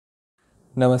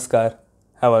नमस्कार.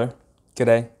 हावर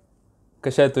किराय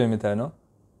कशा आहेत तुम्ही मित्रांनो?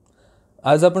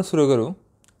 आज आपण सुरू करू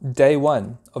Day 1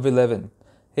 of 11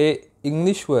 hey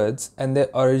English words and there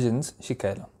origins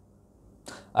शिकायला.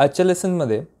 आजच्या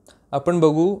लेसनमध्ये आपण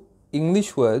बघू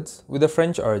English words with a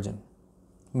French origin,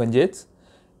 म्हणजेच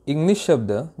इंग्लिश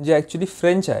शब्द जे ॲक्च्युली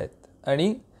फ्रेंच आहेत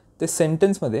आणि ते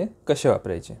सेंटेन्समध्ये कसे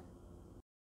वापरायचे.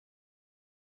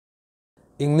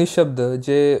 इंग्लिश शब्द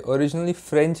जे ओरिजिनली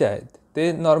फ्रेंच आहेत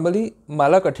ते नॉर्मली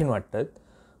मला कठीण वाटतात,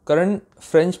 कारण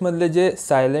फ्रेंचमधले जे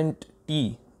सायलेंट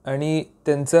टी आणि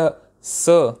त्यांचा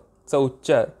चा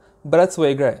उच्चार बराच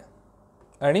वेगळा आहे.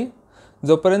 आणि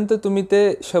जोपर्यंत तुम्ही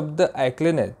ते शब्द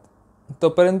ऐकले नाहीत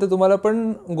तोपर्यंत तुम्हाला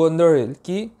पण गोंधळ होईल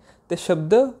की ते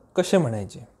शब्द कसे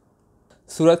म्हणायचे.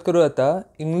 सुरुवात करू आता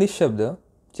इंग्लिश शब्द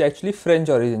जे ॲक्च्युली फ्रेंच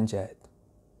ऑरिजिनचे आहेत.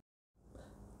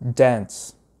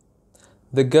 Dance.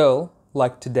 The girl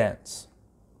liked to dance.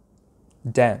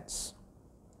 Dance.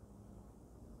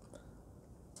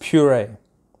 Puree.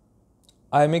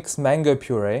 I mix mango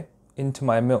puree into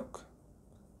my milk.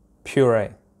 Puree.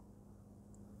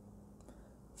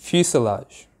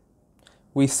 Fuselage.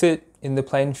 We sit in the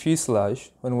plane fuselage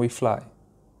when we fly.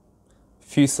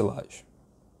 Fuselage.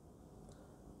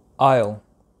 Aisle.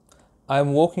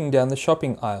 I'm walking down the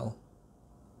shopping aisle.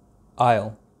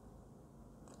 Aisle.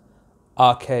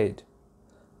 Arcade.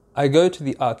 I go to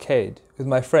the arcade with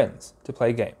my friends to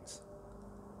play games.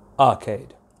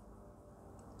 Arcade.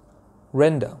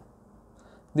 Render.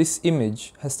 This image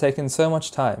has taken so much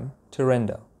time to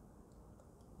render.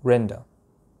 Render.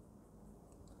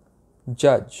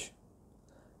 Judge.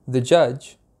 The judge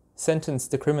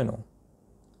sentenced the criminal.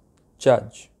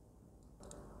 Judge.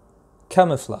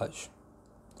 Camouflage.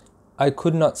 I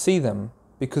could not see them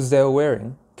because they were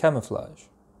wearing camouflage.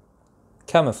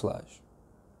 Camouflage.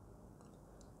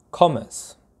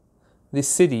 Commerce. This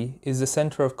city is the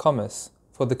center of commerce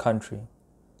for the country.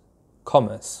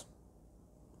 Commerce.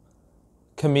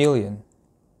 Chameleon.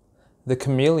 The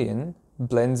chameleon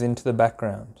blends into the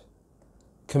background.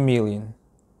 Chameleon.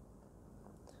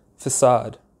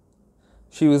 Facade.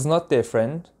 She was not their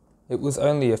friend. It was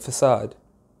only a facade.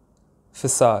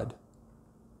 Facade.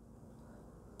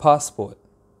 Passport.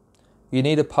 You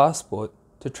need a passport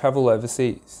to travel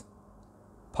overseas.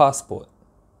 Passport.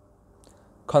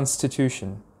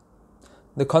 Constitution.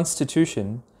 The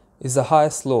Constitution is the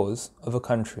highest laws of a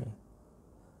country.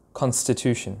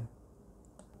 Constitution.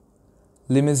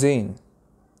 Limousine.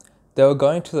 They were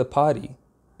going to the party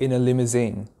in a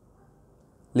limousine.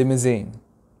 Limousine.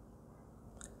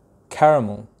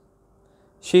 Caramel.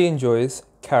 She enjoys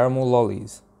caramel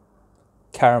lollies.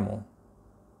 Caramel.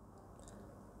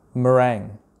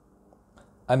 Meringue.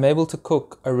 I'm able to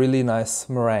cook a really nice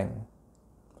meringue.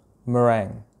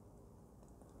 Meringue.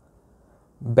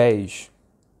 Beige.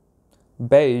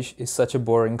 Beige is such a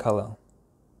boring color.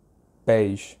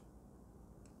 Beige.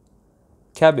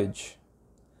 Cabbage.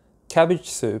 Cabbage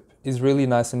soup is really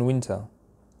nice in winter.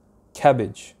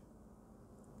 Cabbage.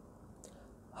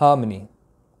 Harmony.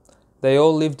 They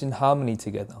all lived in harmony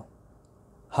together.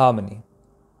 Harmony.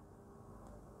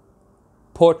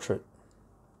 Portrait.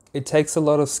 It takes a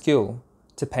lot of skill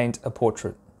to paint a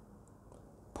portrait.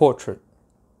 Portrait.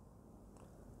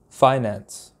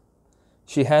 Finance.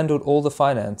 She handled all the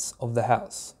finance of the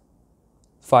house.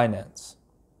 Finance.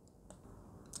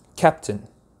 Captain.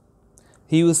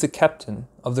 He was the captain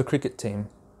of the cricket team.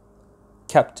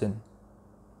 Captain.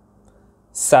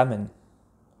 Salmon.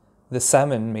 The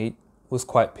salmon meat was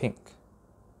quite pink.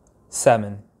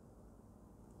 Salmon.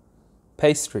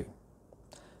 Pastry.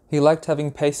 He liked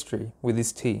having pastry with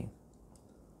his tea.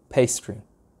 Pastry.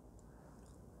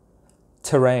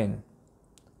 Terrain.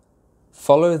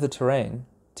 Follow the terrain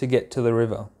to get to the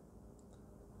river.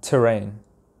 Terrain.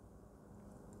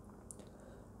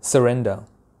 Surrender.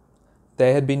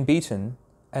 They had been beaten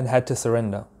and had to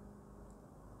surrender.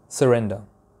 Surrender.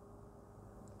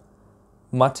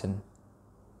 Mutton.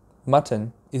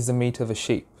 Mutton is the meat of a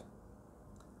sheep.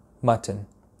 Mutton.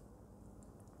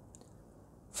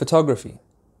 Photography.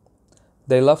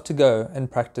 They love to go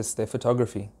and practice their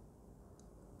photography.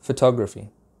 Photography.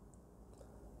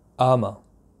 Armor.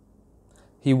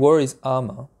 He wore his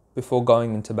armor before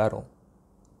going into battle.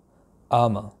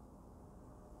 Armor.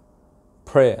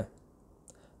 Prayer.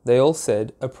 They all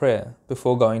said a prayer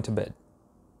before going to bed.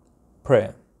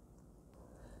 Prayer.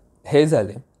 हे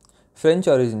झाले French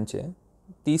ऑरिजिनचे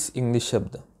 30 English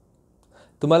शब्द.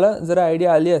 तुम्हाला जरा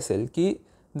idea आली असेल की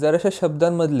जराशा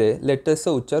शब्दांमधले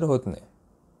लेटर्सचा उच्चार होत नाही.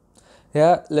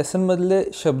 ह्या लेसनमधले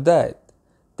शब्द आहेत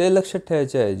ते लक्षात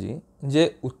ठेवायच्या ऐवजी जे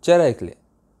उच्चार ऐकले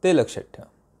ते लक्षात ठेवा.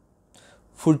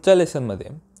 पुढच्या लेसनमध्ये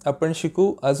आपण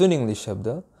शिकू अजून इंग्लिश शब्द,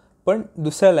 पण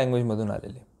दुसऱ्या लँग्वेजमधून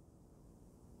आलेले.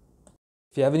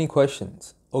 If you have any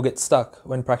questions or get stuck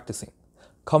when practicing,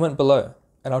 comment below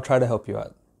and I'll try to help you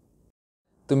out.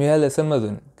 तुम्ही ह्या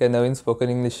लेसनमधून काही नवीन स्पोकन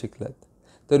इंग्लिश शिकलात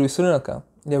तर विसरू नका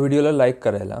या व्हिडिओला लाईक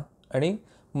करायला आणि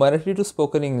मराठी टू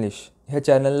स्पोकन इंग्लिश ह्या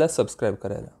चॅनलला सबस्क्राईब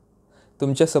करायला.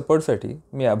 तुमच्या सपोर्टसाठी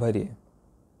मी आभारी आहे.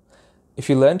 If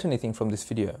you learned anything from this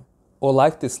video or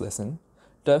liked this lesson,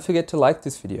 don't forget to like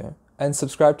this video and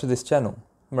subscribe to this channel,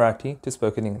 Marathi to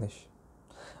Spoken English.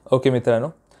 Okay मित्रांनो,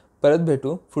 परत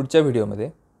भेटू पुढच्या व्हिडिओमध्ये.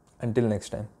 Until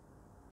next time.